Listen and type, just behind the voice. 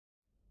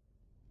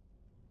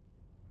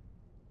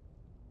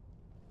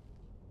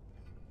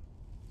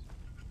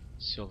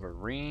Silver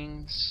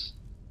rings.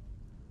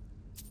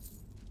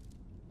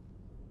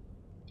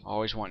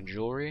 Always want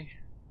jewelry.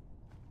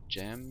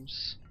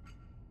 Gems.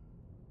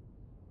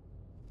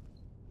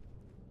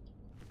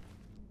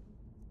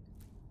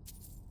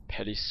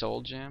 Petty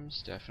soul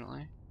gems,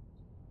 definitely.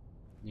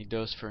 Need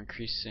those for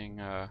increasing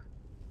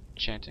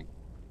chanting.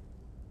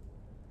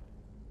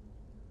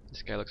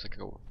 This guy looks like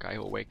a guy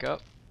who will wake up.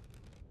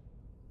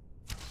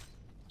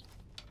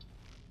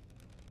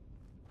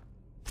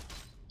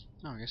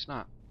 No, I guess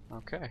not.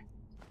 Okay.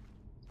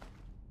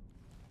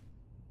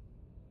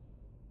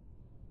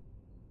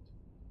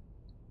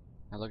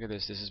 Now look at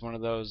this. This is one of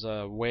those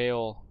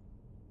whale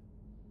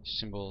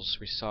symbols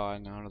we saw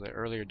in one of the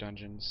earlier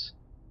dungeons.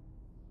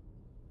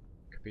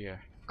 Could be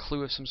a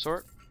clue of some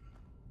sort.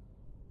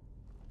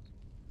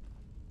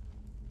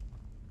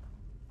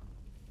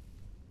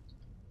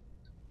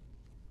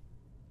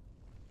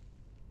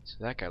 So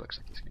that guy looks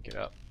like he's gonna get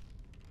up.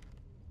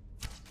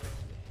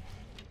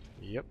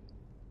 Yep.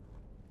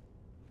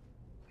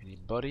 Any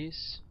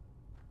buddies?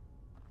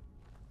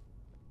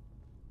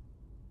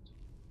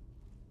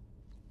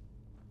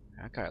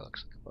 That guy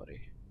looks like a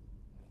buddy.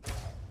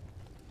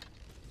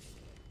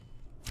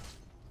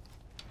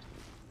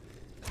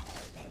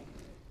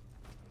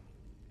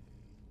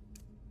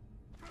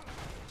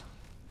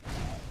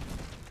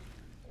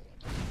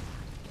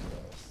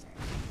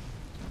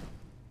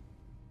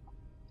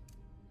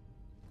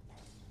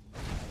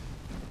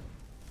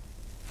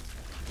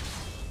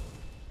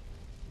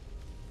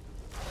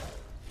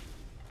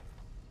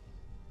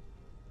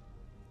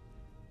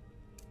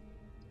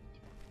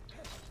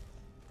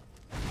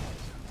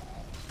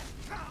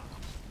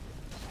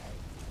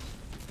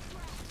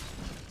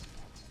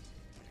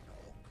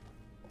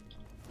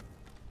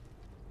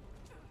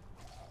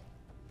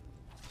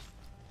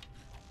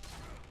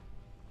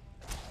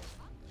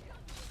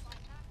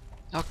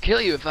 I'll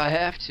kill you if I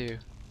have to.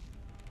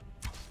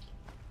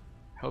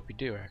 Hope you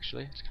do,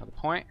 actually. That's kind of the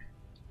point.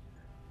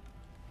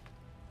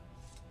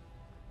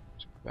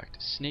 Let's go back to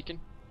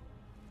sneaking.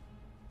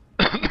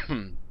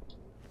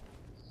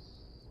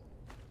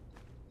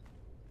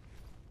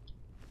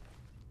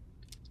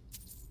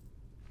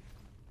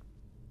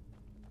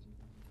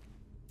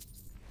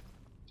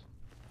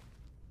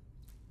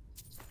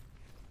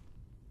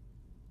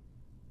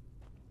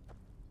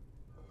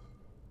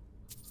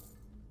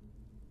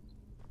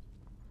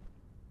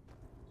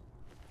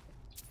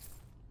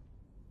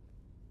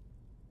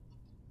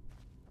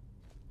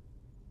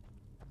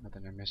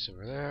 Nothing I miss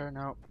over there.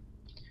 Nope.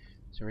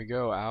 So here we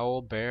go.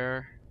 Owl,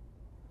 bear,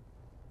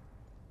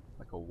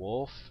 like a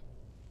wolf,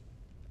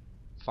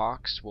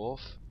 fox,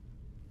 wolf,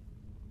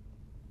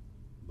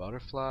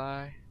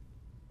 butterfly,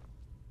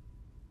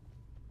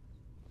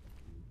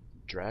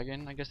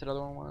 dragon. I guess that other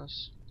one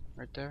was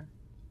right there.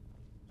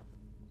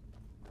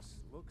 This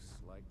looks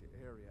like the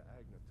area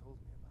Agna told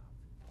me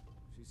about.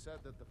 She said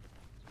that the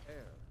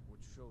air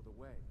would show the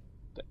way.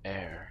 The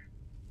air.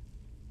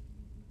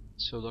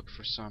 So look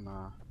for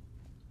some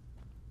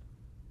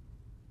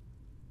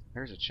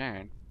there's a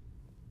chain.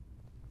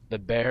 The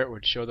bear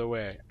would show the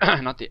way.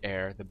 Not the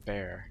air, the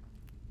bear.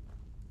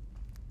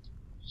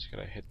 Just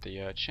gotta hit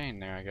the chain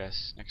there, I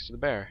guess, next to the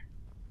bear.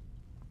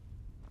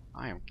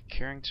 I am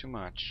caring too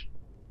much.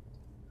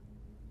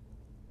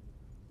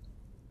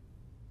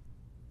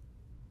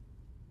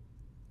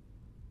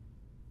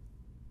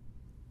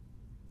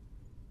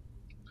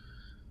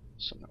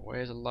 Something that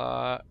weighs a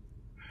lot.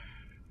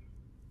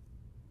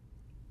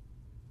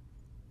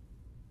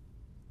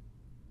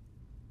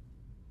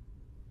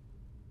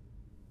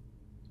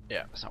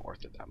 Yeah, it's not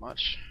worth it that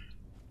much.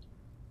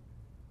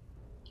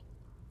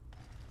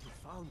 We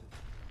found it.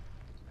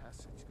 The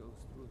passage goes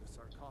through the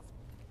sarcophagus.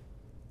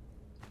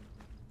 I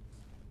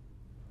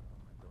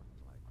don't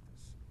like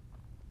this.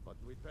 But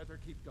we'd better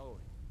keep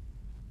going.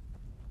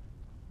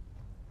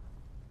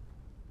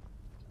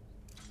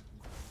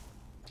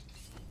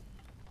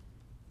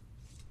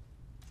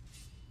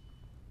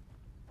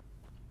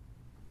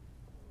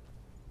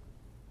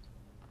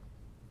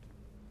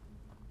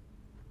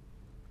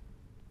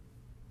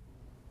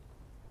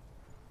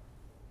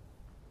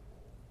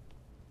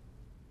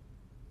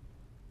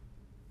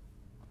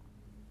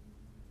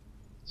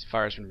 This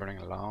fire's been burning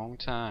a long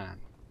time.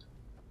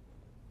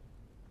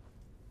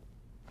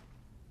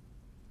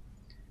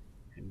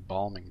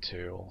 Embalming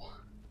tool.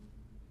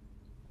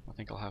 I don't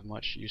think I'll have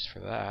much use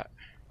for that.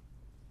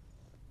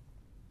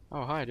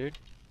 Oh, hi, dude.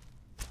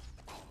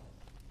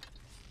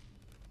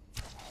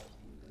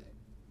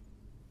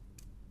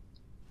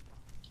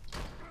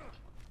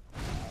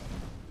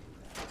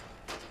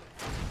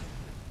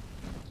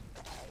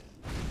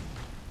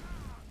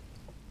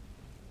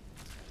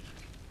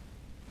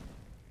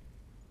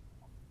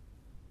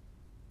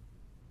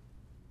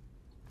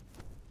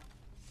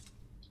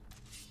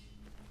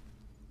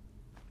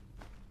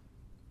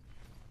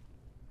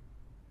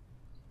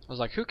 I was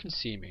like, who can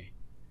see me?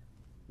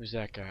 Who's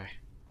that guy?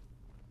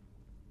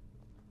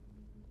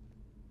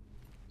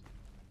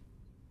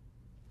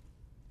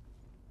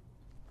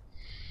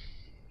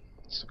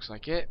 This looks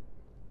like it.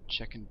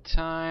 Checking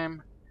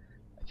time.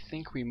 I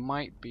think we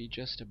might be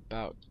just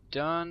about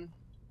done.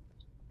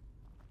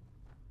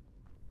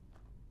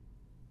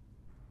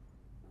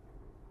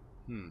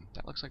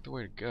 That looks like the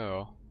way to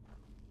go.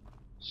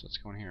 So let's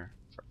go in here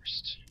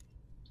first.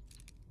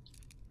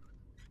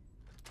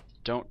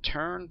 Don't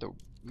turn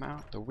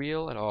the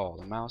wheel at all,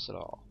 the mouse at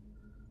all.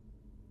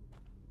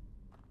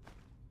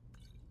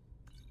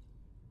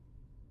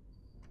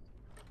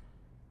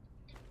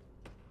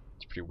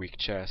 It's a pretty weak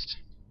chest.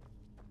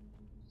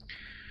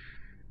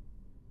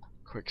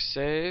 Quick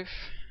save.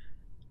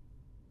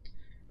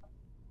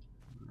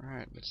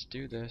 Alright, let's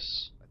do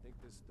this. I think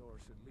this door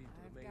should lead to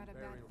the main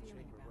burial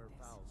chamber where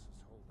Vals is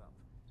holed up.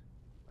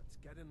 Let's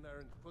get in there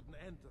and put an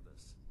end to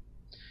this.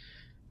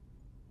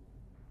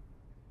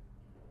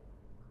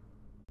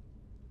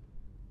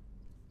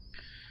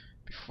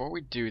 Before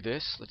we do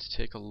this, let's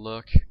take a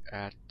look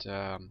at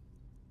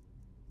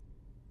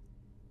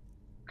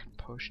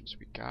potions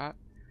we got.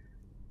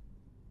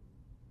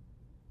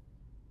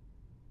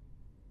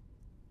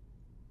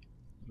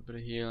 A little bit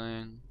of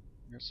healing.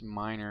 We got some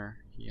minor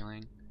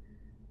healing.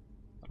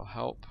 That'll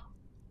help.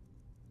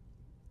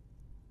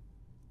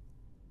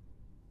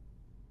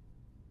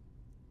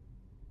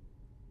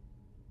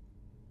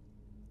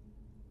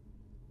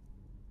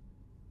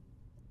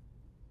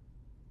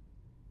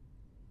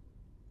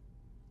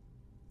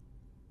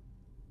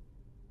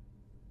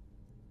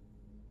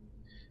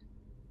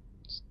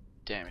 Let's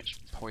damage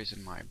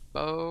poison my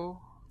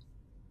bow.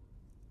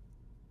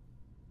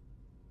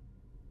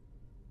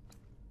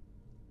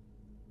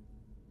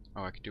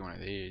 Oh, I could do one of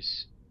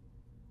these.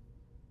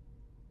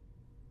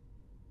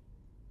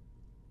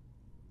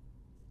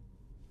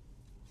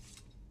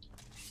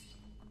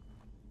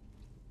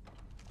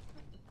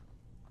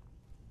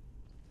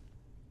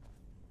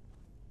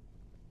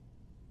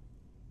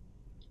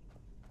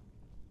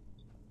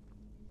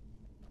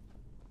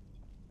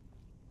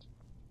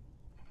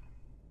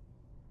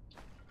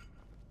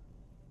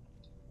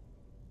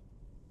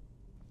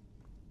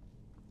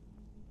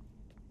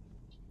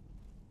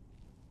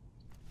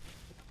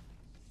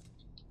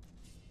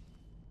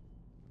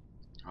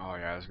 Oh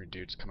yeah, there's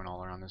dudes coming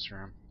all around this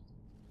room.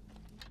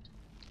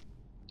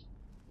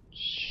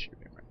 Shoot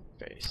him in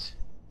the face.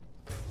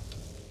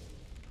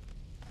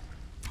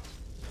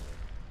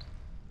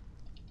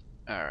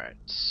 Alright,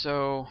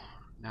 so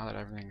now that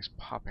everything's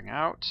popping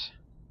out,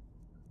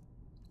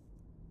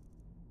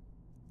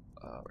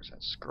 where's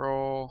that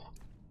scroll?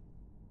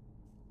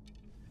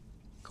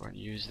 Go ahead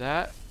and use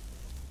that.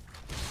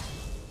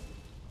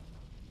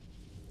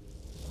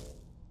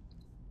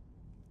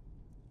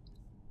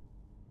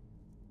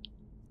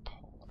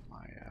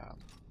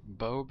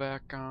 Bow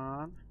back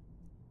on.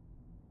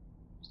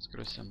 Let's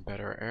go to some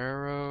better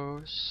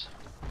arrows.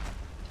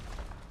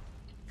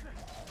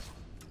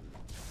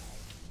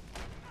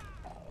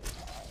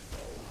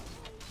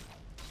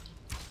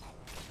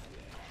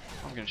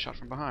 I'm getting shot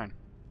from behind.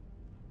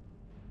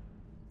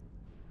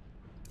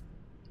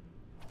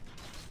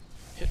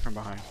 Hit from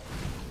behind.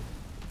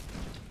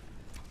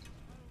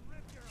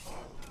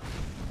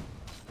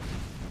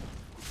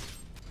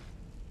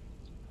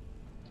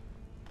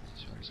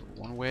 So there's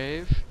one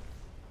wave.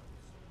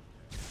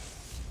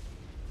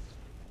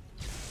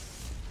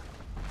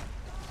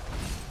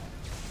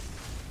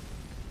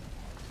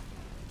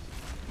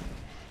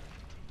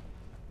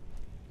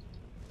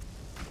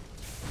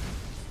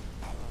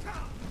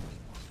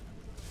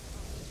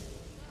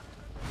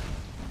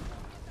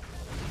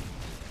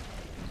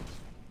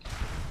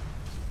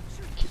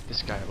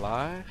 This guy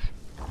alive.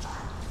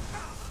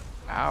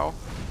 Ow.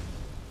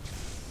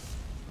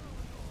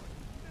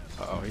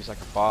 Uh-oh, he's like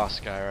a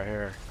boss guy right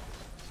here.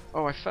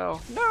 Oh, I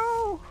fell.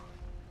 No!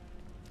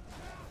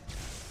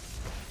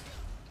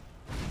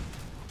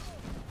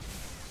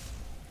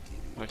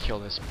 I'm gonna kill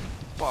this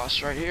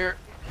boss right here.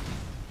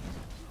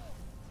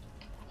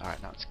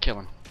 Alright, now let's kill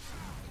him.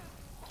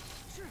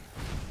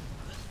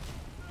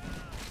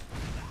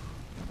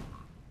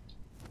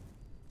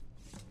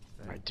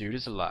 My dude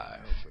is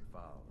alive.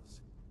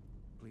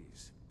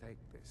 Please take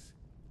this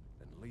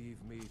and leave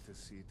me to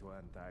see to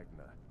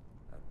Antagna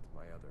and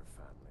my other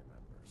family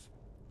members.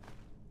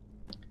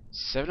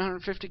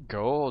 750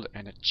 gold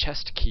and a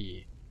chest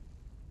key.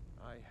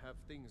 I have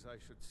things I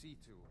should see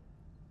to,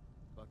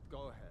 but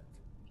go ahead.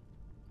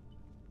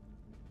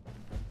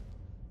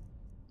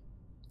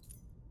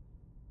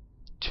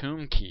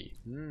 Tomb key.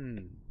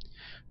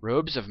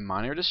 Robes of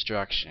minor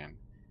destruction.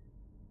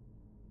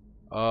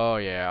 Oh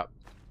yeah,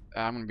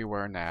 I'm gonna be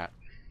wearing that.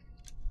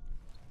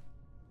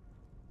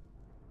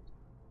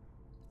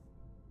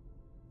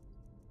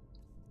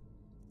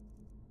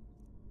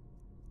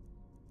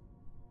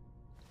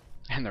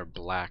 And they're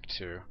black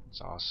too.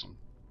 It's awesome.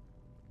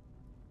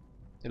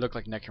 They look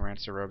like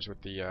necromancer robes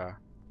with the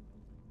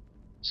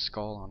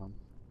skull on them.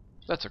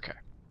 That's okay.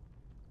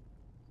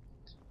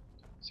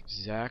 It's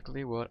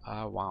exactly what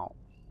I want.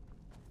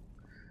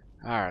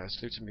 Alright,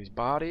 let's loot some of these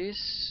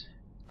bodies.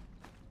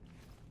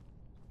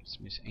 Get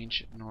some of these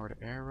ancient Nord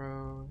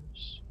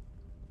arrows.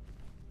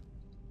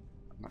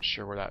 I'm not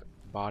sure where that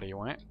body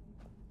went.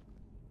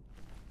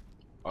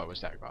 Oh, it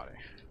was that body.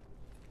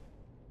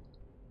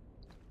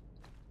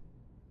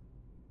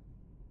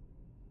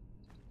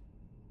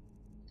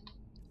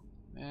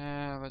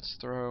 Let's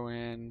throw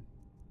in.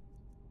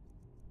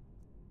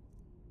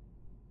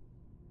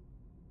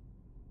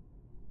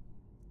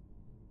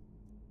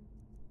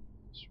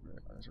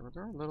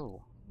 They're a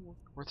little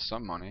worth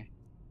some money.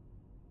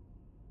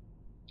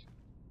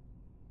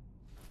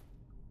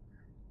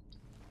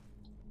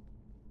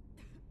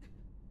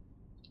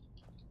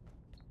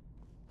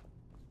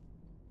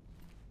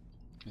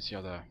 You see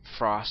all the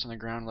frost on the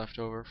ground left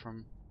over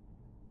from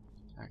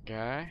that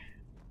guy.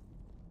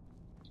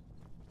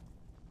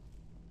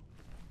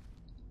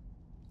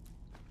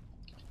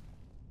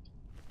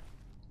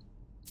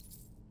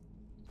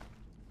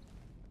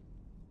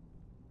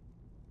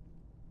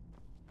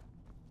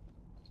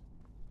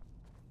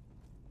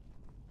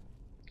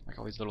 Like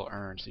all these little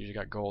urns, they usually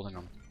got gold in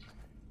them.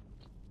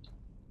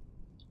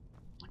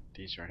 Like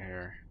these right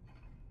here.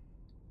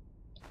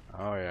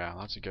 Oh yeah,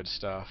 lots of good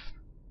stuff.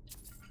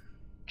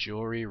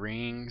 Jewelry,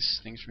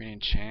 rings, things for me to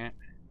enchant.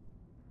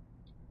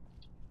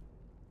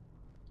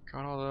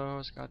 Got all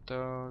those, got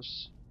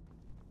those.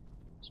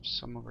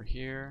 Some over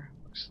here,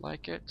 looks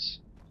like it.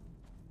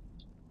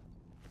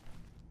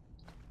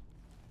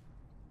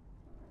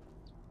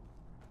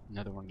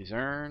 Another one of these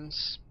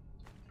urns.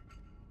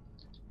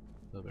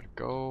 A little bit of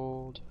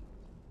gold.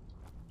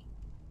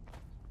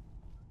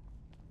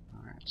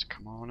 Alright, let's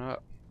come on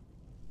up.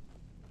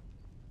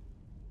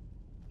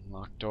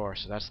 Unlocked door,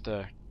 so that's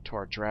to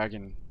our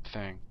dragon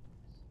thing.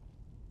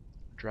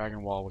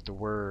 Dragon wall with the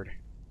word.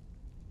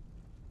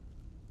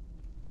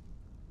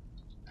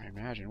 I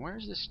imagine.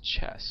 Where's this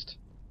chest?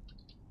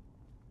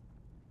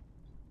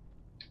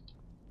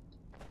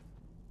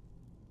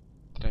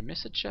 Did I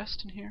miss a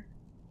chest in here?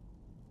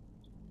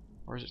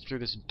 Or is it through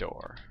this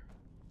door?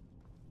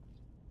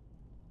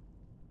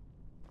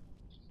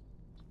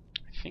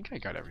 I think I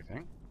got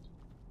everything.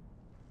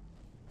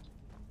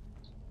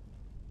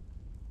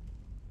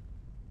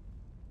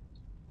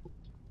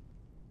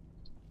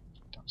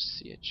 Don't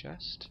see a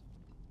chest.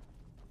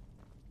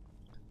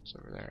 It's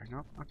over there.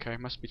 Nope. Okay,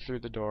 must be through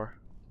the door.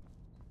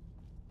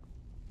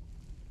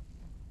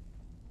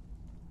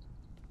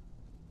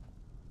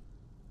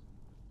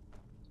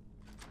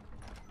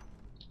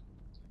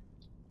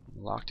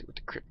 Locked it with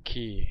the crypt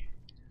key.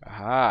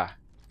 Aha!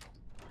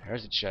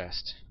 There's a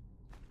chest.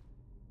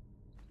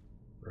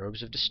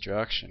 Robes of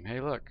Destruction.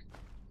 Hey, look.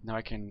 Now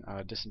I can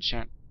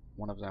disenchant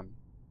one of them.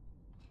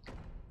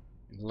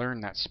 And learn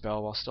that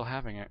spell while still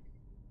having it.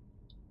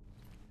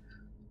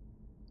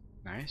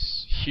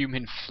 Nice.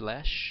 Human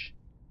flesh.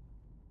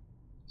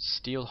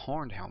 Steel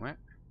horned helmet.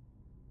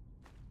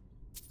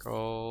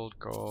 Gold,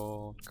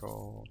 gold,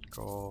 gold,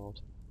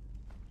 gold.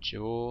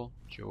 Jewel,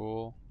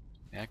 jewel.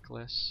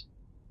 Necklace.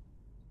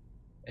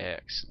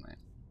 Excellent.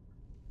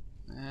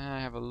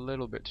 I have a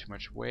little bit too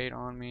much weight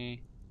on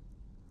me.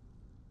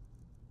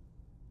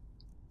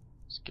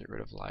 Let's get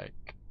rid of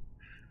like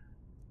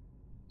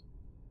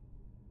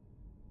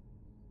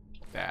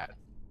that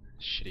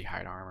shitty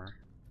hide armor.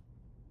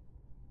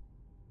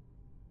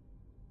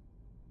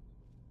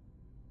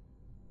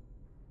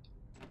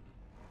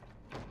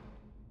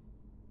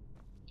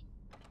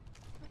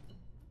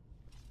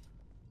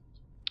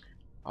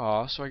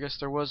 Oh, so I guess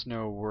there was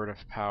no word of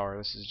power.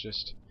 This is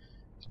just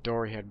the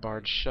door he had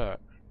barred shut.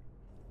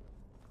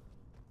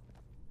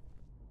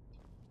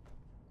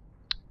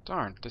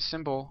 Darn, the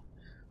symbol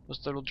was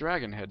the little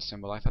dragon head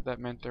symbol. I thought that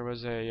meant there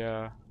was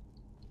a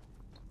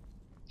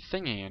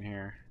thingy in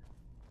here.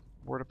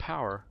 Word of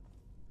power.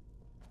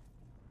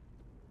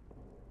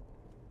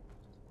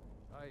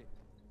 Aye.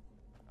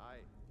 Aye.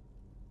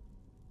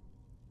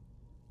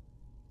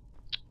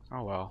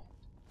 Oh well.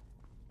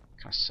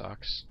 Kinda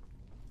sucks.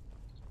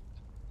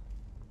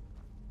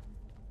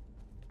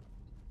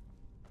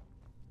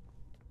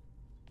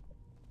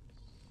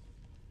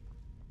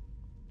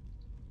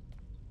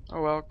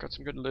 Oh well, got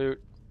some good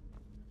loot.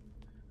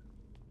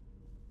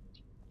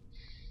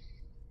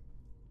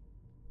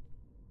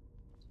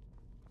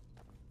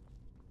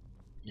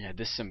 Yeah,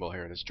 this symbol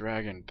here, this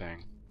dragon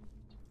thing.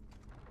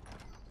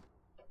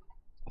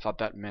 I thought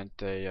that meant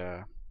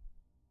a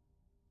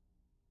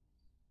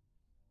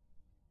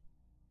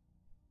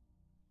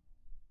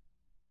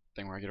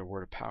thing where I get a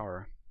word of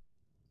power.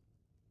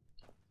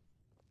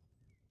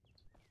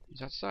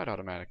 He's outside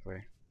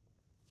automatically.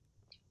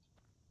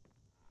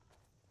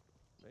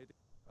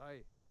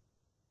 Aye.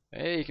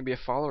 Hey, you can be a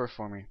follower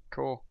for me.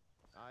 Cool.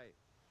 Aye.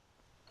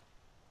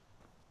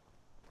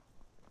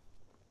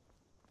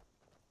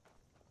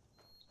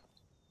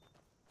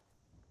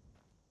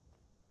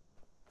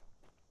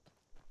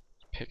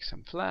 Pick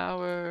some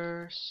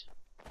flowers.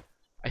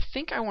 I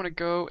think I want to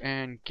go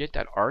and get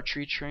that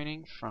archery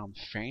training from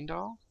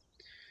Faendal.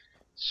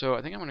 So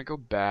I think I'm going to go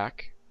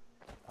back,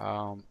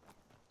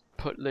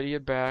 put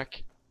Lydia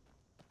back,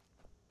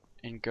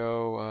 and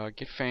go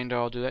get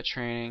Faendal, do that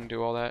training,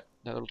 do all that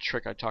little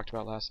trick I talked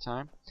about last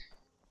time.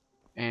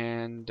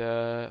 And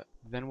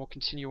then we'll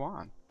continue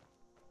on.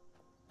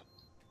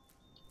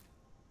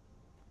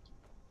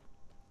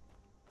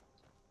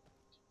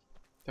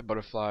 That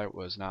butterfly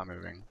was not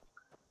moving.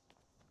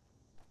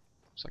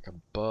 Looks like a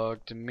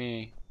bug to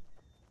me.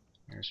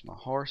 Here's my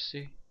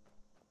horsey.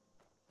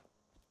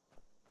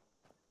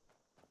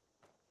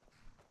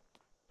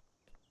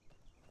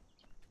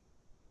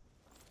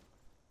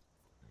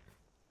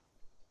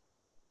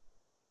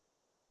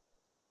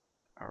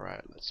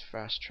 Let's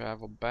fast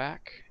travel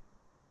back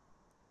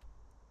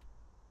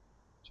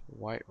to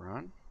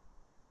Whiterun.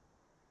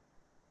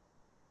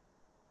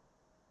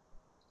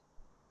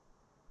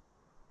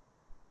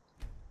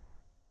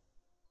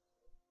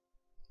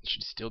 It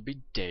should still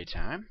be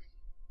daytime.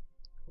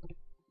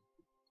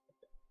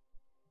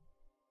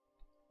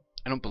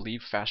 I don't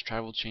believe fast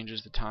travel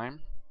changes the time,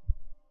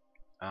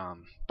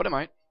 but it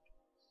might.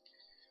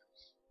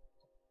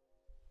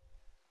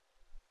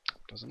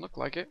 Doesn't look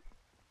like it.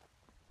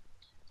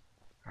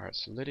 Alright,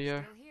 so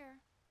Lydia. Still here.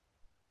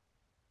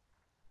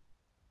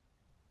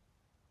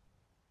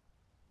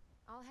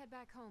 I'll head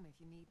back home if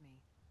you need me.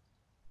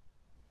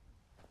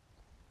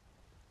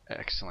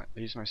 Excellent.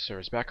 Leaves my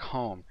service. Back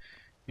home.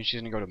 And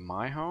she's gonna go to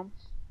my home?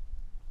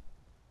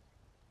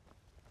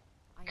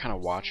 Kinda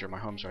watch her. My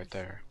home's right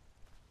there.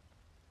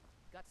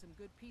 Got some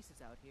good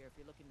pieces out here if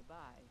you're looking to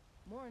buy.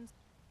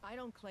 I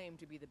don't claim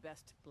to be the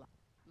best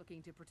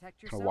looking to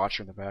protect yourself. Kinda watch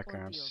her in the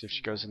background. See if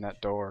she goes in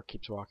that door or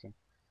keeps walking.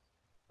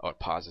 Oh, it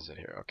pauses it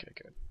here. Okay,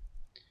 good.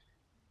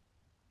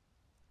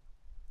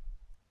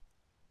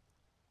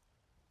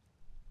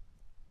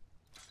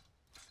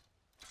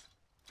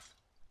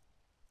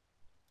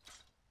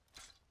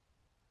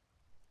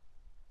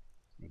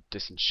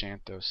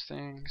 Disenchant those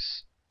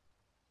things.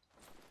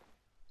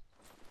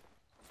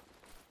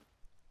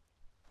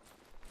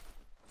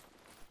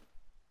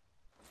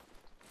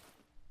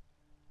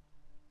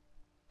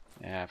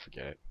 Yeah,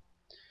 forget it.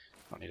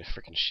 Don't need a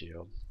freaking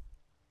shield.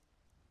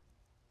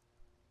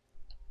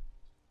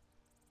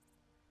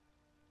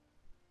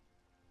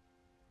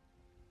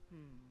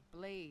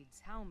 Blades,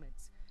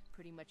 helmets,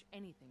 pretty much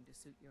anything to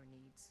suit your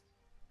needs.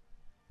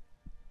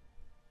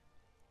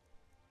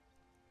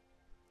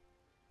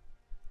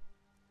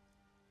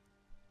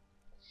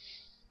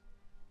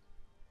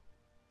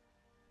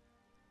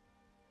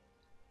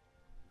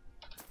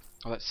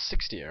 Oh, that's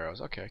 60 arrows.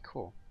 Okay,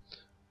 cool.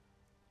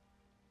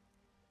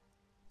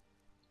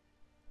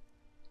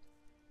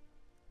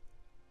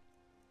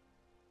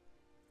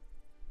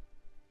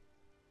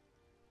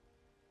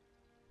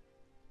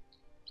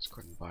 Let's go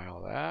ahead and buy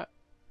all that.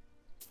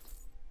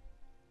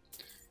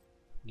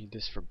 Need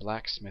this for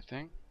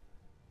blacksmithing.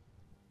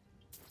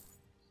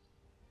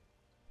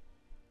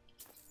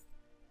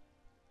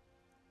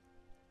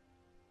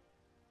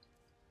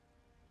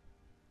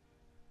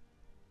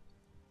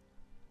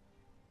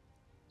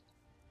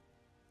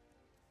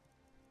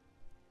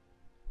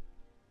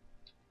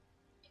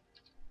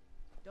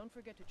 Don't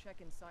forget to check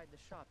inside the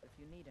shop if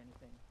you need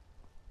anything.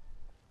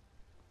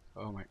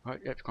 Oh my, oh,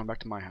 yep, going back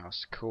to my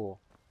house.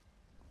 Cool.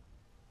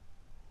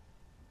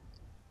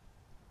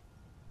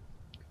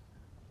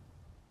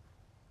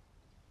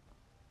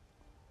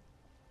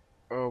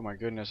 Oh my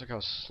goodness, look how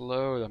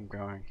slow I'm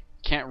going.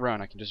 Can't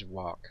run, I can just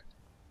walk.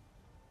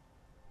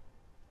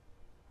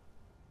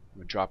 I'm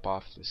gonna drop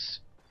off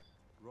this.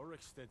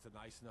 Rorikstead's a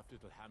nice enough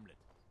little hamlet,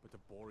 but a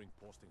boring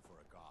posting for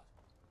a god.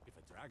 If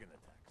a dragon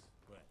attacks,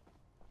 well,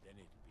 then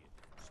it'll be a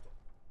different story.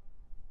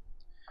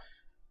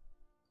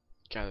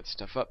 Gather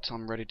stuff up till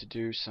I'm ready to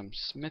do some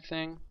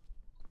smithing.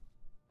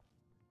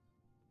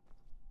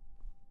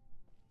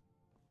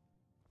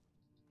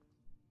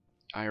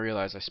 I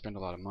realize I spend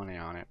a lot of money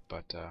on it,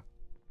 but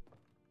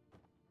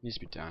needs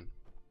to be done.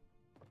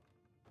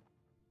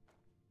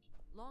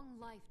 Long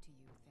life to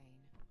you, Thane.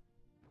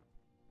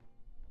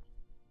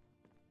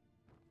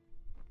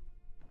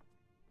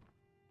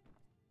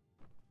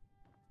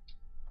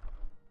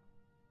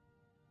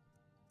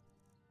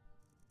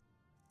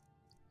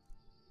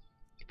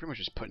 Pretty much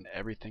just putting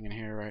everything in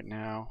here right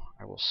now.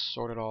 I will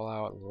sort it all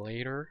out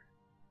later.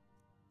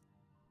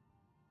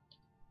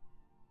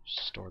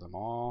 Store them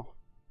all.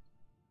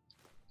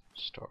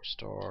 Store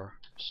it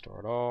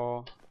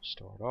all.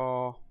 Store it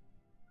all.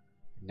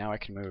 Now I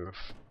can move.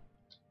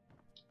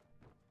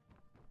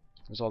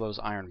 There's all those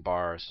iron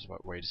bars is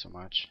what weighed so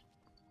much.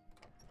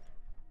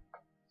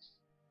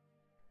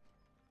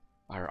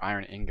 Or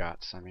iron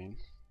ingots, I mean.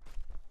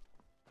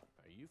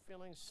 Are you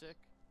feeling sick?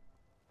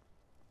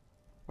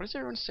 Why does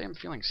everyone say I'm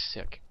feeling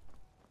sick?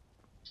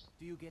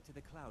 Do you get to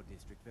the Cloud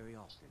District very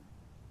often?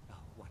 Oh,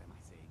 what am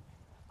I saying?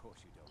 Of course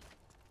you don't.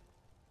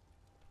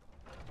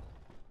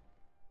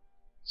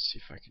 Let's see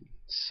if I can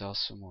sell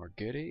some more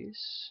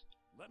goodies.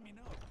 Let me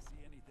know if you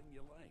see anything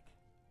you like.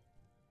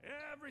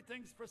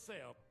 Everything's for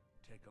sale.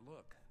 Take a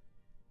look.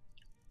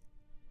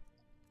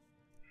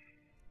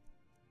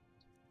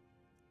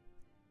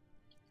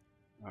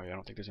 Oh yeah, I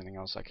don't think there's anything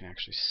else I can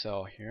actually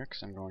sell here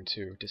because I'm going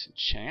to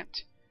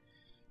disenchant.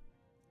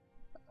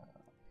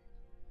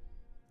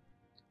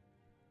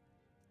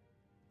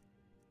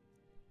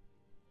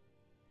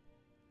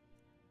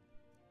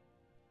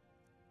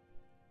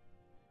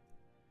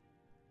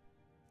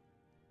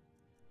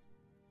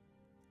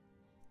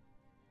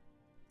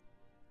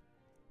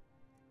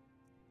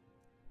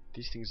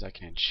 These things I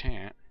can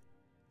enchant.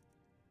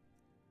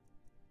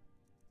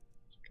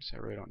 Guess I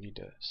really don't need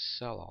to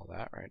sell all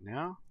that right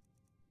now.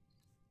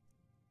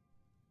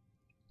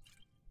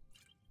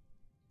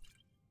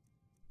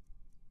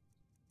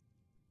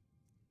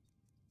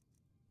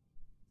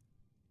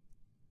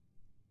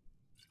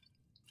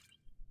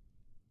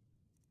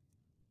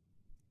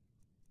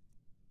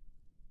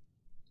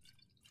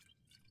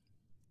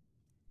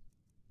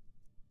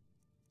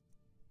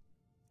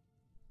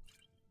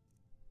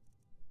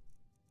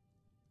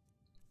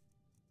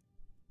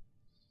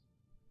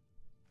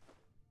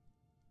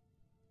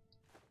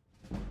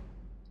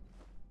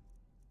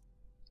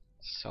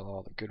 Sell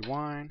all the good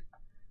wine.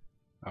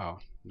 Oh,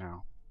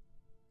 no.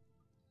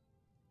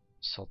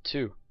 Sell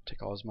 2.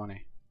 Take all his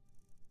money.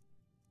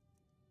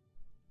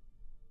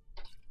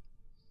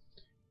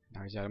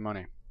 Now he's out of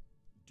money.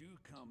 Do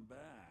come back.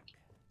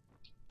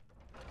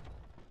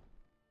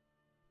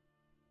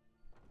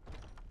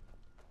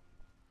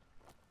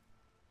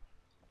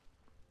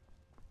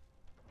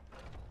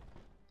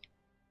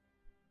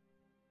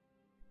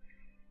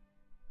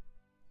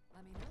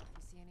 Let me know if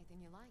you see anything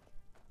you like.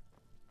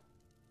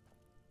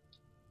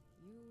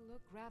 You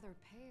look rather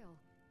pale.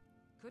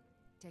 Could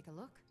take a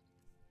look.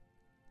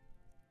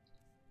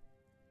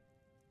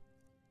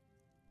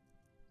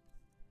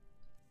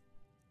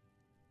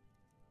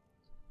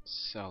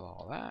 Sell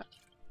all that.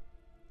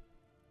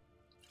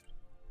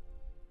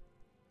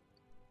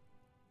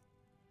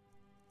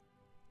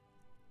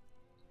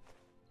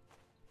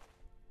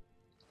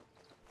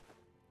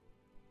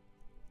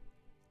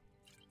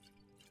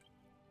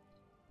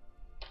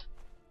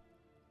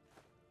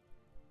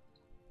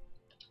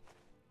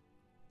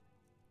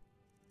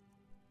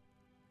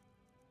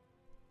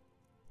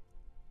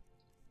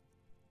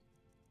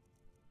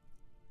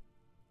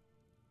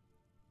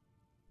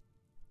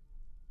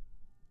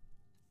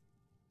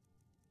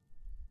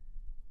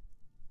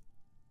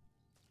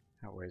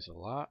 That weighs a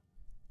lot.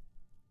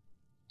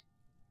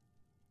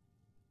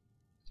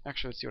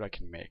 Actually, let's see what I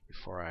can make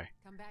before I...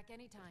 Come back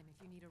anytime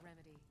if you need a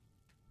remedy.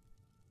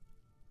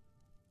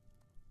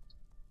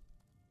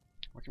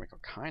 I can make all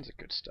kinds of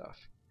good stuff.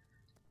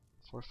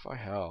 Fortify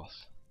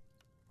health.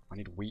 I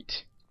need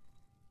wheat.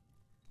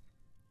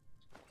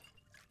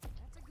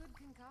 That's a good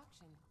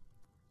concoction.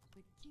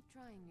 But keep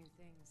trying new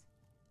things.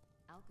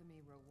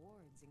 Alchemy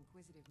rewards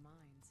inquisitive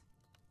minds.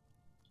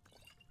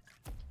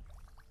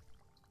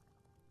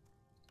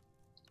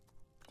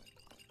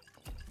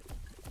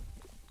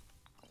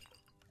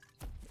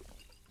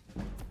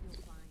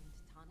 You'll find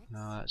tonics,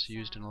 No, that's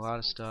used in a salves, lot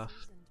of stuff.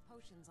 elixires, and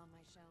potions on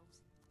my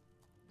shelves.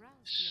 Browse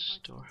to your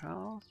heart's Store content.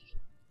 health.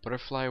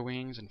 Butterfly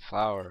wings and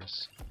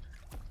flowers.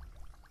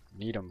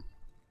 Need 'em.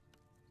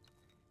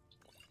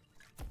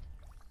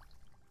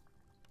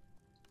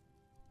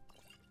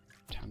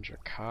 Tundra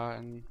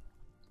cotton.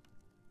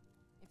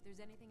 If there's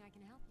anything I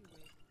can help you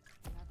with,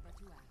 you have but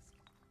to ask.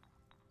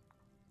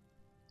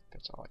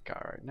 That's all I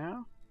got right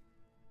now.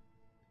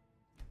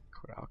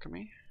 Code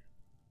alchemy.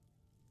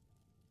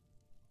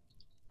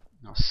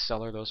 I'll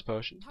sell her those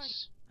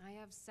potions. I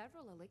have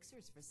several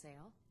elixirs for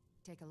sale.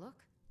 Take a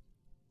look.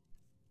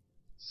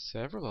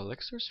 Several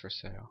elixirs for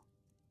sale.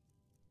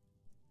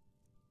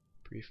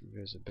 Brief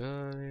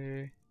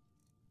invisibility.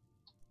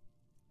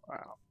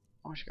 Wow.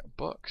 Oh, she got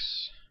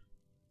books.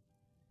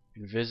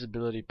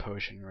 Invisibility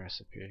potion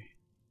recipe.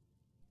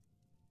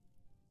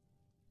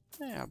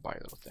 Yeah, I'll buy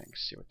little things,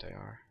 see what they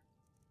are.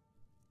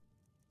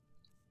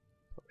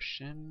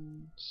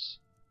 Potions.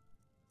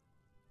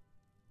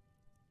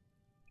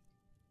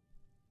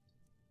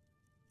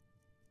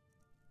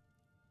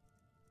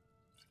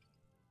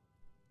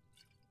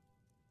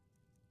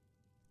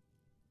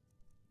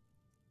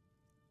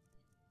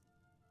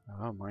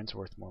 Oh, mine's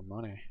worth more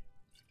money.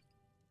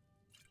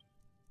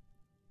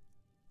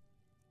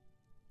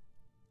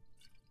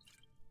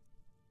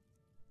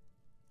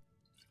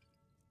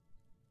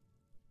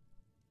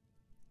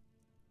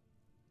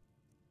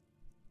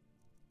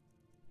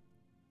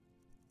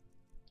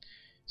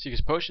 See,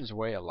 because potions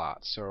weigh a lot,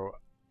 so,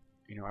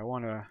 you know, I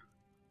want to...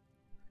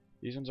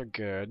 These ones are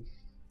good.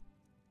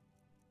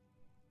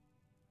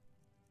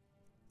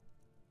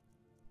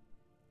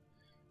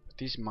 But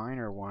these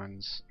minor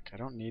ones, like, I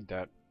don't need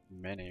that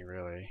many,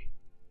 really.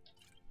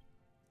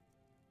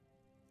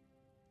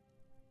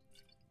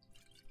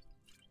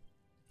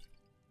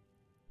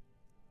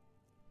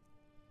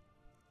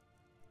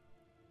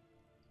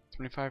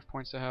 $25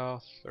 points of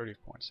health, 30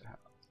 points of health.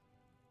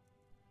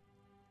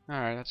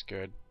 Alright, that's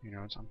good. You know,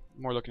 I'm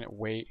more looking at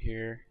weight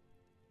here.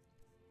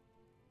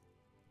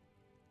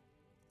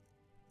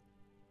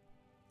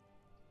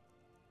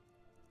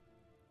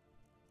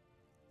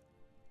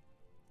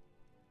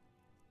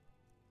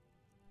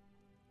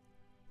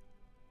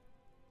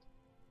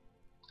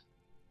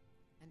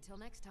 Until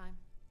next time.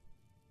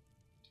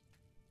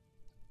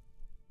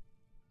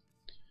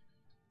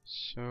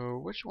 So,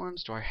 which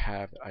ones do I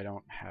have that I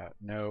don't have?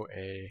 No,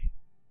 eat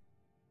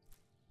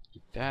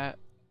that.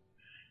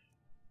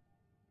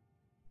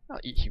 I'll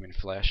eat human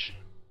flesh.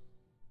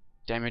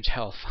 Damage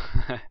health.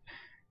 I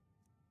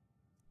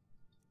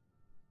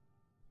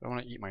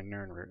want to eat my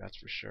Nern root, that's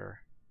for sure.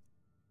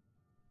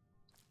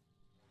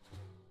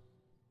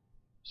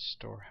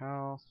 Store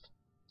health.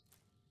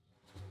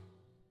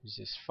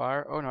 Resist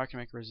fire. Oh no, I can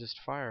make a resist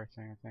fire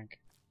thing, I think.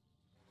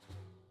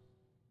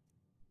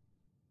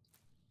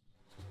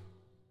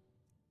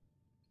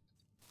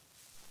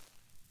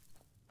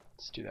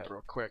 Let's do that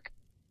real quick.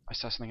 I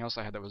saw something else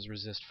I had that was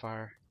resist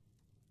fire.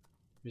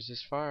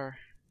 Resist fire.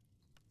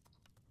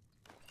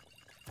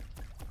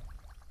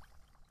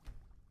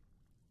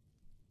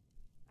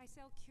 I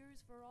sell cures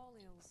for all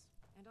ills,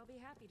 and I'll be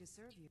happy to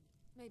serve you.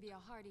 Maybe a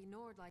hardy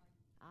Nord like...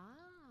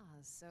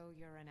 Ah, so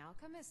you're an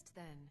alchemist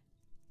then.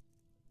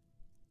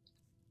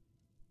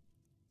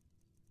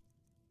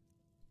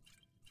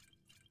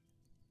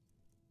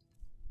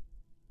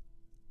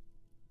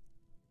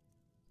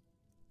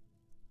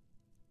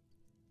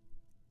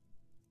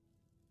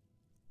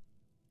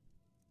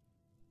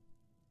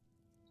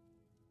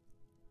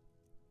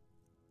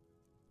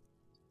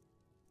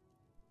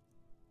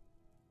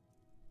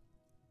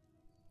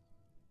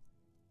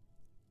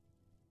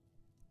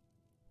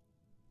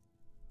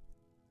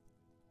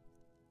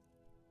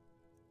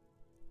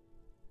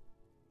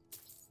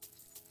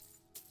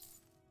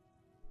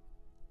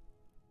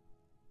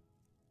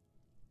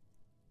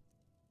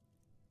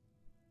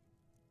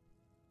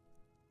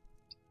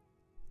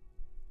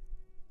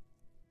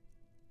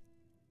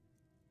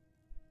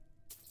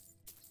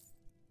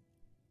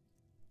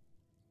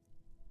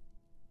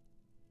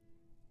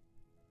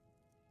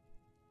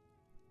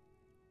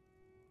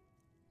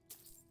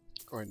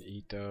 Go ahead and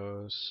eat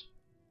those.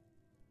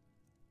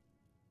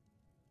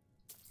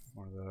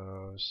 One of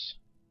those.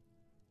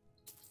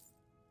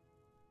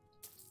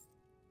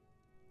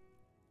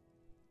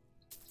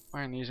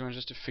 Find these ones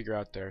just to figure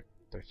out their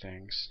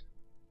things.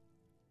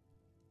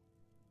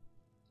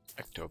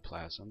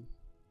 Ectoplasm.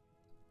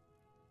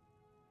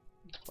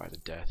 Buy the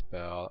death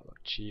bell. That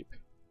looked cheap.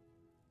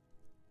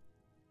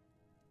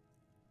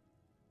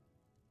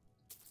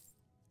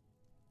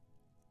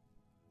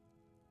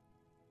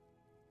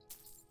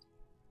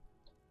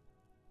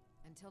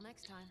 Until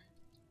next time.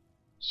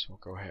 So we'll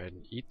go ahead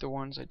and eat the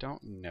ones I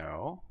don't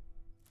know.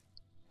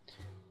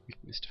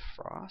 Weakness to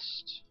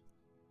frost.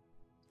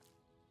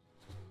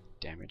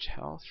 Damage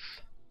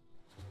health.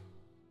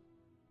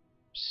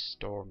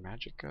 Restore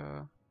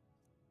magicka.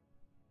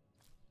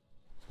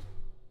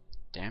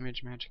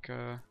 Damage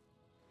magicka.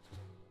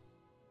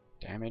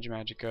 Damage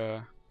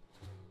magicka.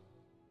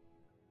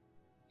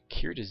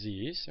 Cure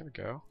disease. There we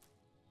go.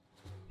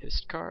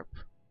 Histcarp.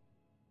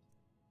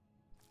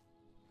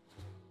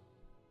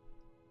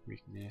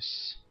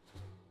 Weakness.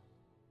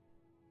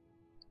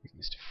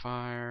 Weakness to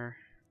fire.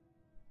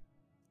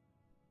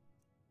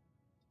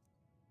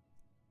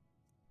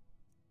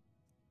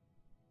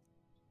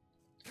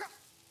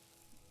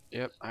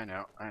 Yep, I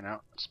know.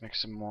 Let's make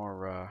some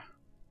more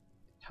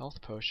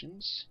health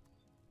potions.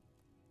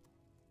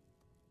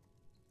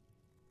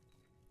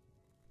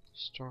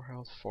 Store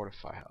health,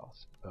 fortify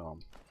health.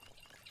 Boom.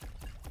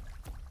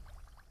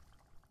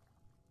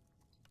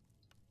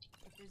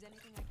 If there's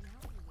anything I can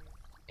help you with.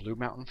 Blue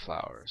mountain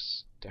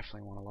flowers.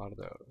 Definitely want a lot of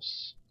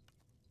those.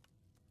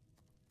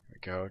 There we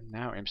go.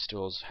 Now Imp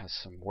Stools has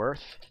some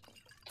worth.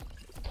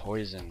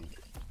 Poison.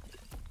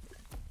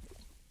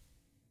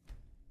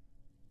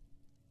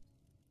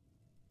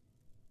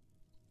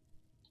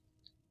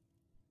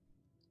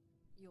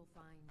 You'll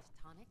find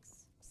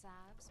tonics,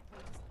 salves,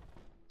 potions.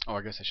 Oh,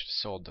 I guess I should have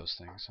sold those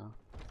things, huh?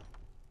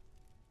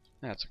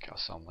 That's okay, I'll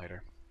sell them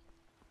later.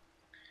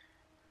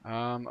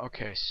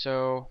 Okay,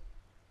 so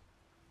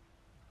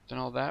done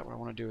all that. What I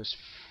want to do is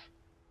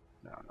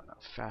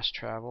fast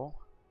travel.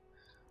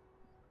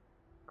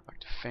 Go back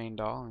to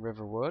Faendal and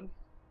Riverwood.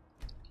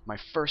 My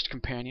first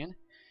companion.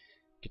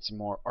 Get some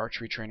more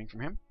archery training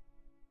from him.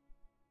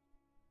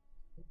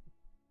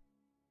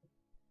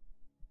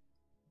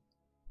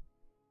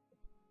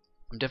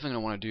 I'm definitely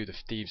gonna want to do the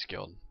Thieves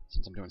Guild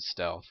since I'm doing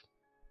stealth.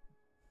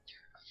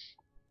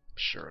 I'm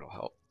sure it'll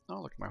help.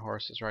 Oh, look, my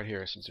horse is right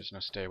here since there's no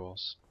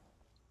stables.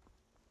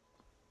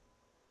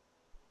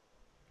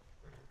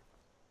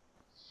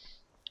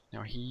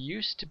 Now he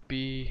used to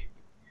be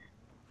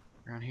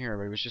around here,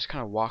 but he was just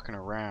kind of walking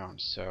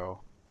around,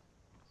 so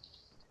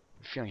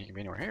I'm feeling he can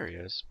be anywhere. Here he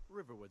is.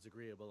 Riverwood's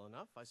agreeable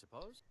enough, I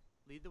suppose.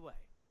 Lead the way.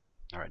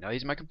 Alright, now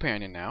he's my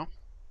companion now.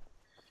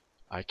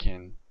 I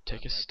can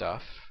take his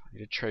stuff. I need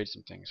to trade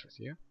some things with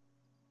you.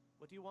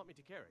 What do you want me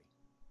to carry?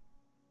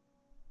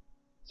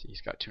 See,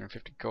 he's got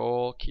 250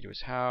 gold, key to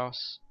his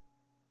house,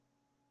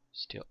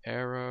 steel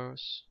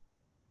arrows.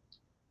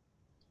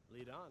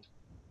 Lead on.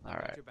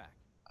 Alright, Your back.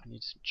 I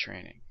need some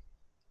training.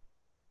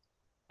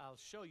 I'll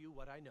show you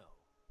what I know.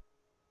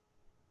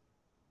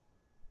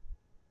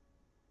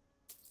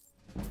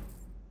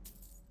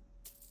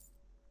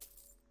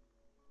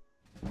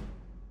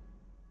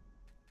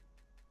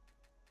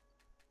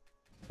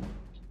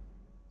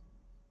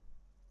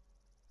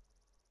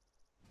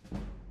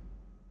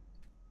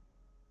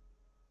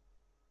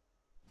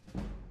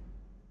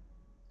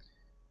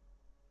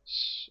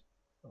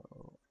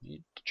 So, I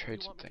need to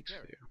trade some things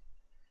for you.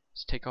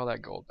 Let's take all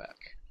that gold back.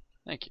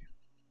 Thank you.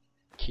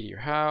 Key to your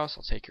house,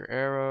 I'll take your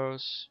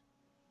arrows.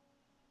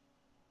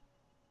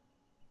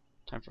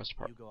 Time for us to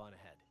part. You go on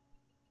ahead.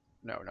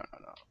 No.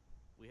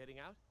 We heading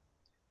out?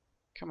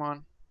 Come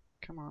on.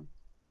 There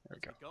we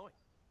Let's go. get going.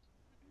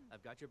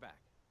 I've got your back.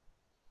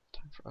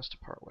 Time for us to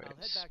part ways. I'll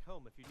head back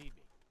home if you need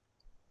me.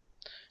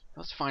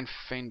 Let's find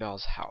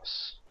Faendal's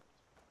house.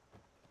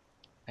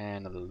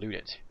 And loot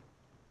it.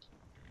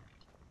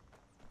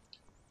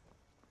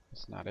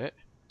 That's not it.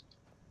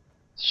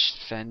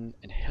 Sven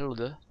and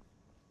Hilda.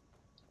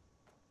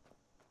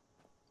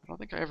 I don't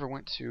think I ever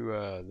went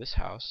to this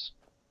house.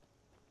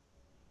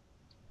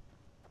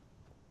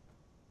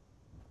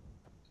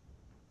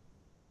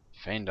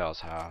 Faendal's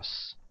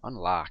house.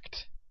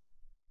 Unlocked.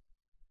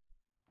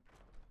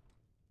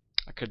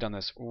 I could have done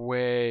this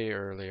way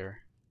earlier.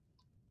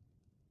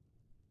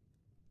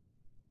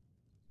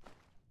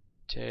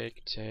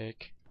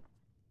 Take.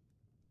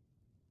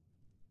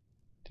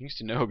 Things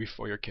to know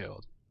before you're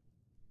killed.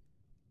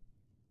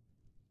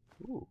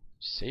 Ooh,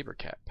 saber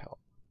cat pelt.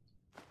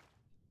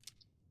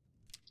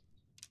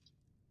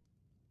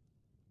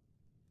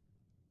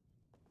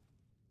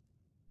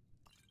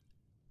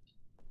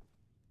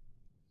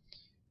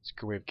 It's a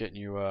good way of getting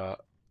you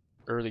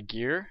early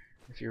gear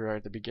if you're right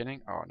at the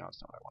beginning. Oh no,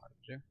 it's not what I wanted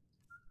to do.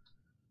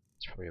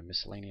 It's probably a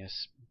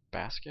miscellaneous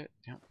basket.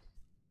 Yep.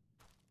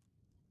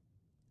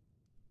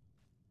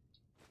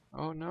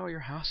 Oh no, your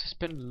house has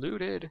been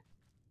looted.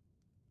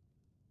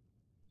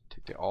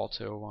 Take the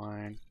Alto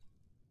wine.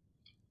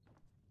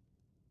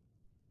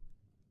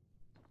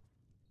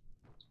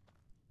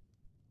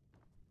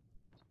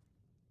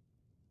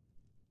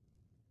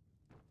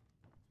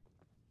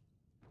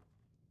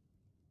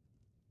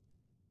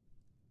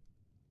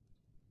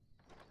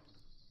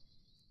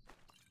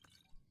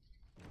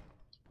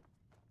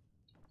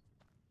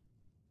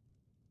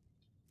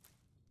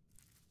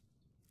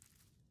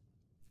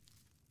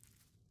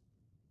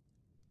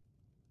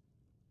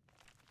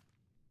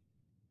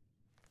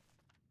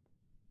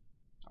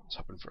 was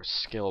hoping for a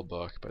skill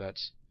book, but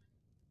that's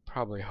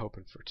probably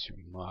hoping for too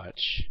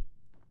much.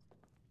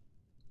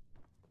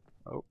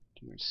 Oh,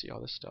 didn't even see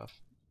all this stuff.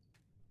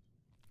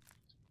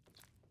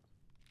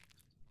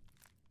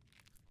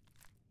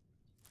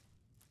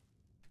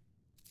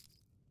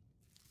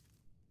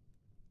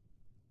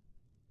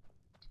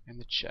 And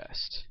the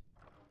chest.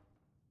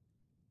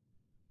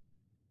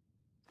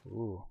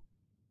 Ooh.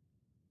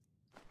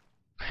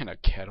 And a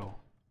kettle.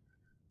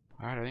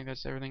 Alright, I think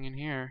that's everything in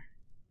here.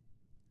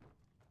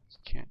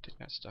 Can't take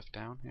that stuff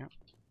down, yep.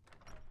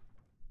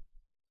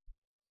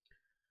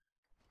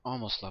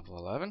 Almost level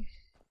 11.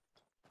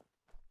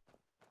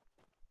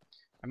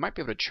 I might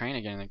be able to train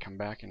again and then come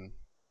back and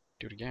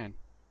do it again.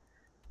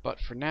 But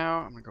for now,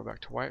 I'm going to go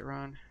back to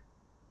Whiterun.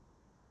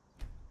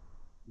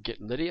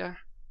 Get Lydia.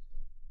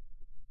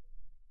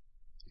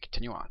 And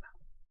continue on.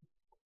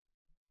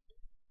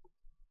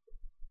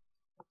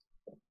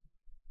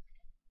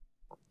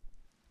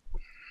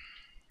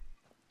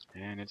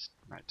 And it's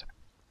nighttime.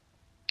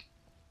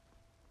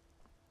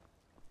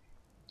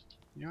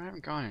 You know, I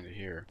haven't gone into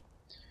here.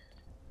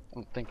 I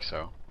don't think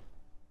so.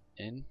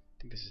 Inn?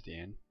 I think this is the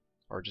inn.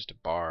 Or just a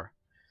bar.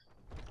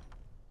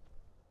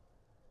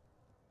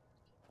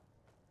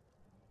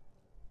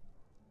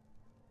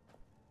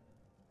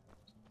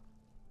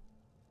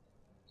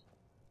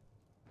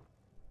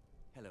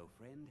 Hello,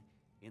 friend.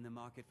 In the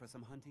market for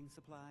some hunting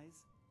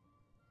supplies?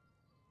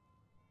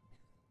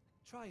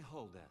 Try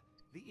Hulda,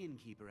 the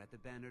innkeeper at the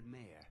Bannered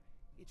Mare.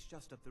 It's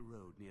just up the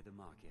road near the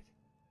market.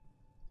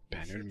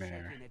 Bannered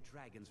Mare. In at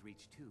Dragon's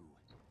Reach too.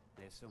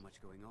 There's so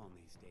much going on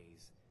these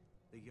days.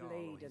 The Jarl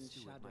Blade or his and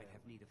steward shadow. might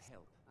have need of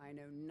help. I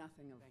know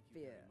nothing of Thank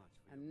you fear very much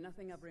for and your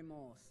nothing of service.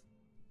 remorse.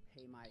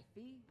 Pay my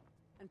fee,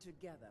 and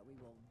together we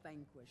will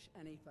vanquish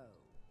any foe.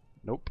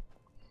 Nope.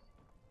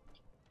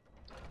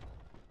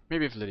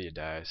 Maybe if Lydia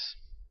dies.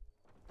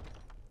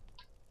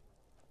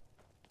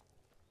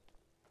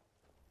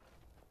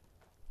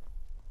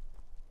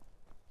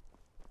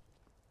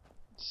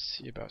 Let's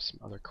see about some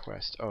other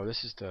quests. Oh,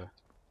 this is the...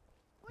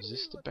 Is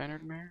this the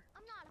Bannered Mare?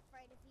 I'm not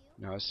afraid of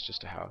you. No, this is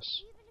just a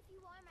house. Even if you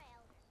are my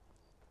elder.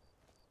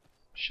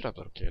 Shut up,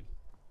 little kid.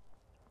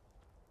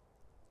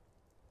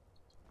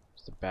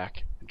 It's the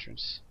back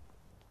entrance.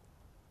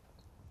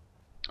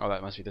 Oh,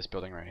 that must be this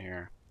building right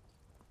here.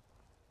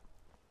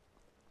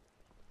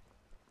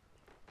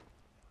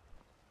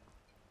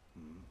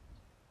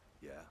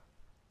 Yeah.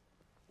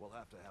 We'll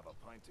have to have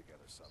a pint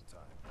together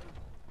sometime.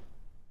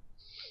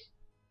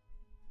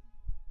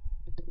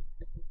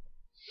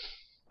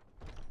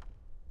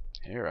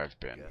 Here I've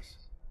been. Yes.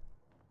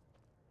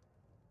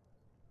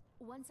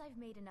 Once I've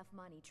made enough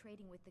money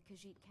trading with the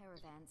Khajiit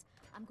caravans,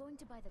 I'm going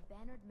to buy the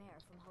Bannered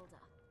Mare from Hulda.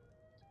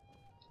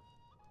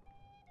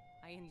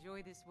 I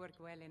enjoy this work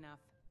well enough,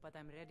 but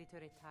I'm ready to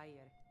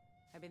retire.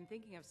 I've been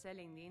thinking of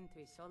selling the inn to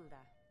Isolda.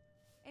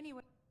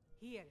 Anyway,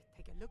 here,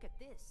 take a look at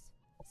this.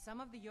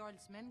 Some of the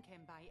Jarl's men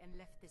came by and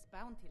left this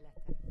bounty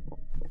letter.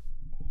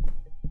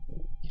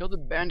 Kill the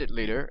bandit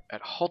leader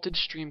at Halted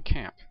Stream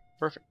Camp.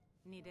 Perfect.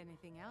 Need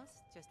anything else?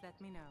 Just let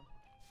me know.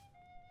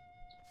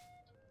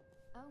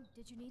 Oh,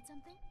 did you need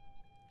something?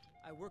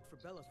 I work for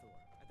Bellathor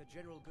at the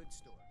general goods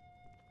store.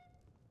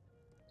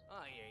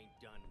 I ain't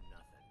done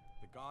nothing.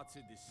 The guards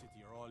in this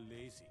city are all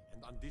lazy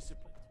and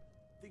undisciplined.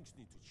 Things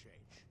need to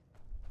change.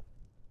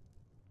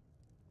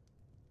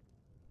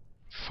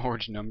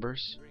 Forge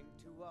numbers. Bring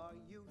to our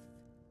youth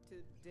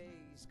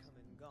today's come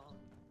and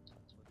gone,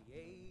 for the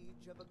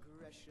age of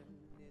aggression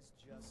is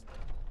just.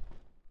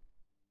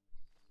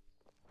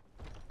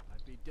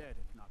 I'd be dead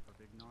if not for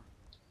Vignor.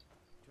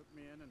 Took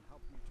me in and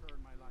helped me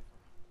turn my life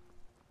around.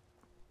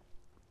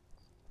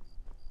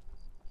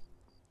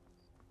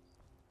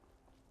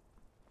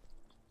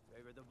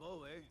 Favor the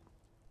bow, eh?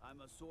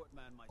 I'm a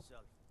swordman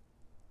myself.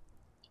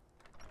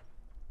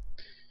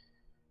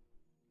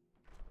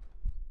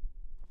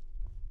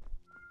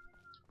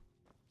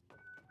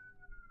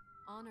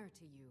 Honor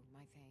to you,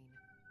 my Thane.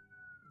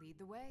 Lead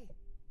the way.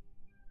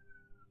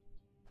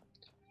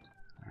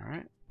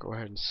 Alright, go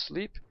ahead and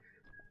sleep.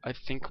 I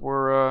think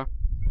we're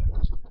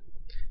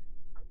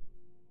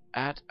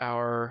at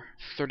our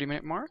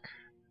 30-minute mark.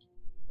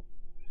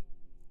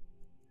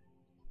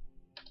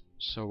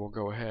 So we'll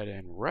go ahead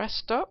and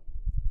rest up.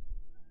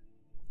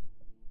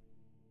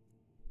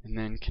 And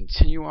then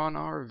continue on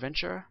our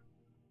adventure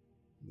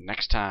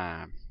next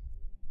time.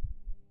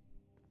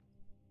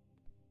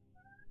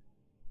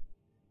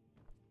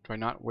 Do I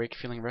not wake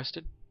feeling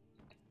rested?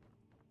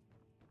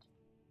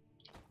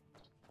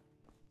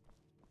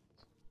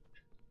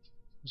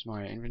 What's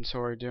my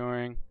inventory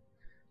doing?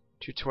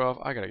 212.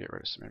 I gotta get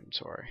rid of some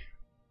inventory.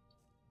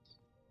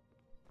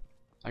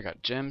 I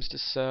got gems to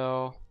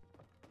sell.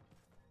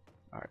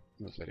 Alright,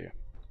 move Lydia.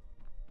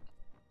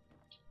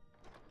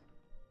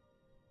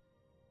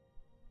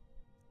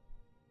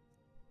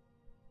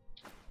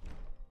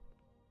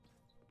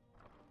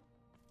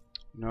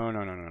 No.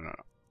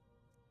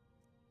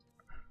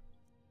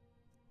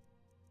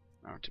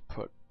 I want to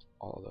put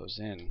all of those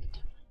in.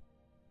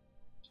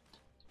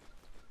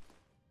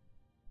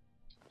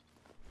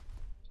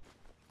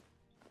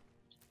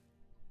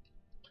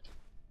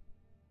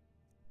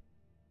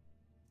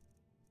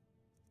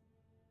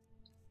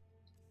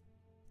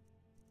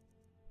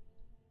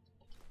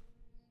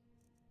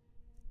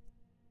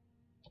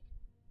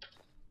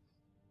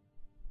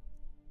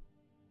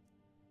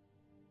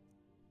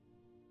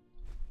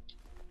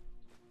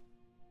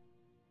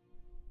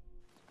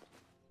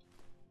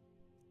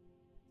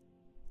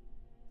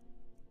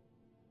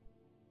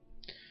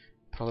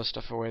 all the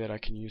stuff away that I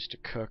can use to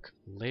cook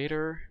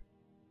later.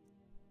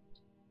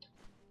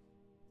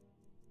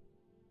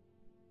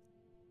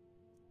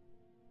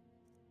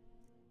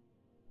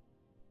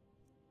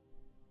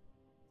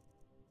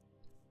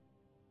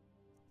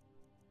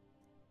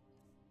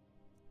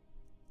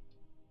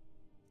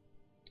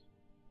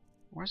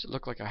 Why does it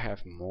look like I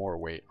have more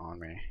weight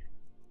on me?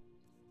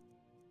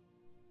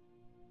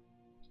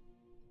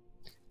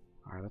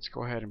 Alright, let's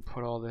go ahead and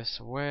put all this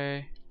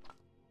away.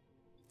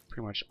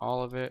 Pretty much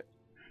all of it.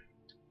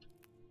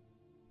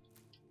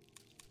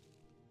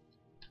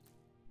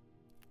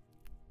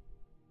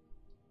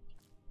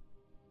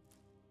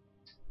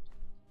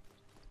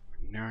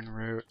 Nern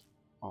root,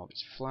 all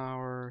these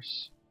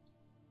flowers.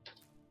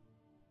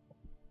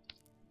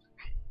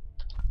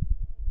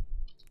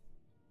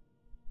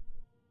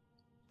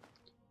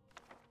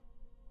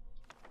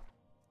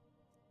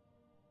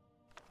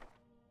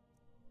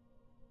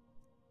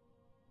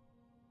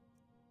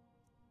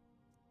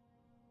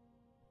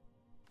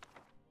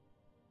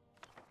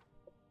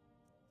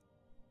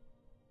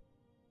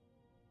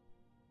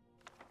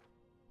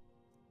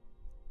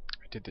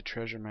 Did the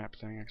treasure map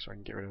thing so I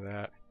can get rid of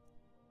that.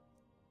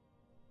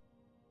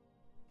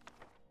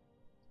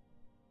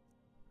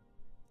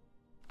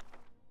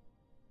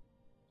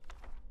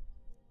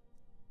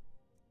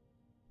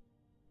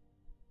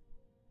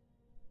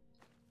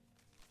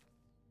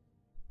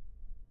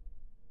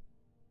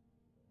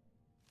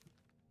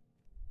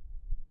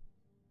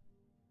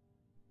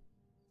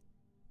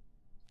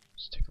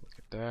 Let's take a look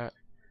at that.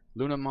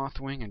 Luna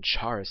Mothwing and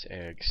Charis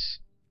eggs.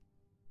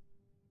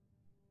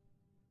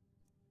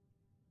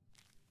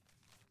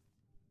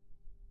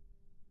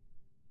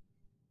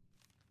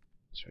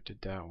 So I did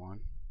that one.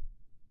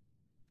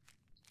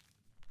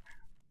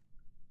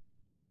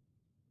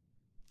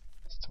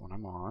 That's the one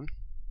I'm on.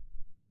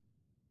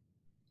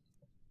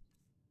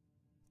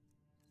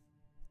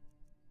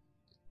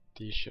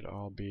 These should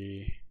all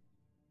be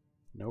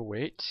no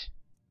weight.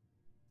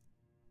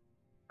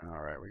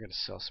 Alright, we gotta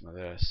sell some of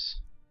this.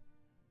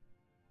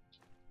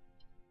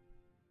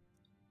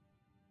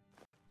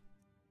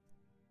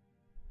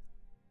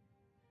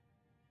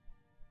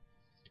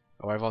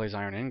 Oh, I have all these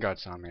iron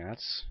ingots on me.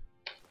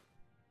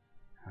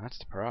 That's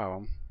the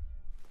problem.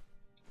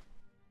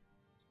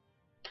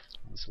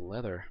 This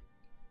leather.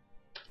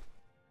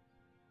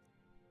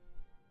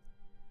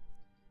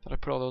 Thought I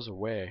put all those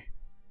away.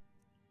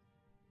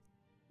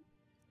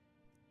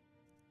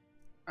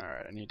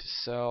 Alright, I need to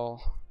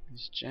sell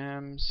these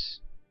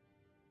gems.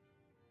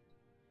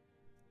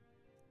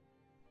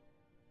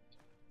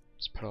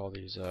 Let's put all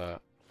these oh,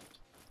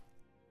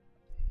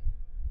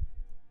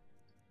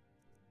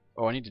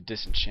 I need to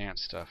disenchant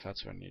stuff.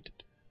 That's what I need to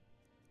do.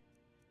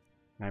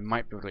 And I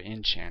might be able to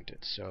enchant it.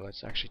 So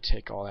let's actually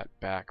take all that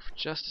back for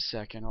just a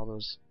second.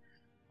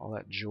 All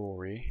that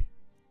jewelry.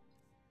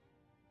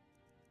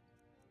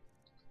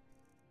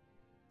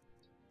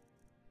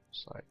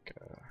 It's like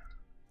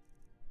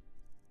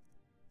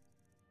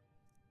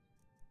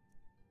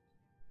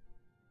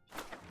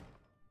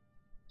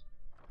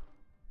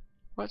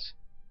what?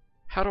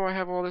 How do I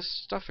have all this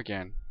stuff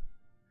again?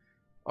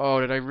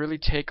 Oh, did I really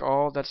take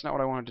all? That's not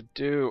what I wanted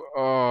to do.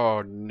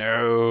 Oh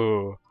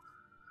no.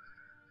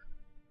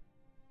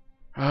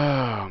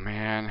 Oh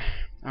man.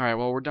 Alright,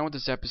 well we're done with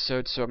this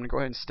episode, so I'm gonna go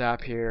ahead and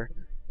stop here,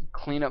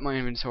 clean up my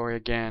inventory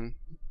again,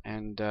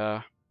 and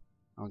I'll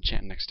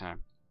enchant next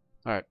time.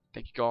 Alright,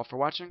 thank you all for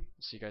watching.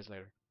 See you guys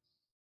later.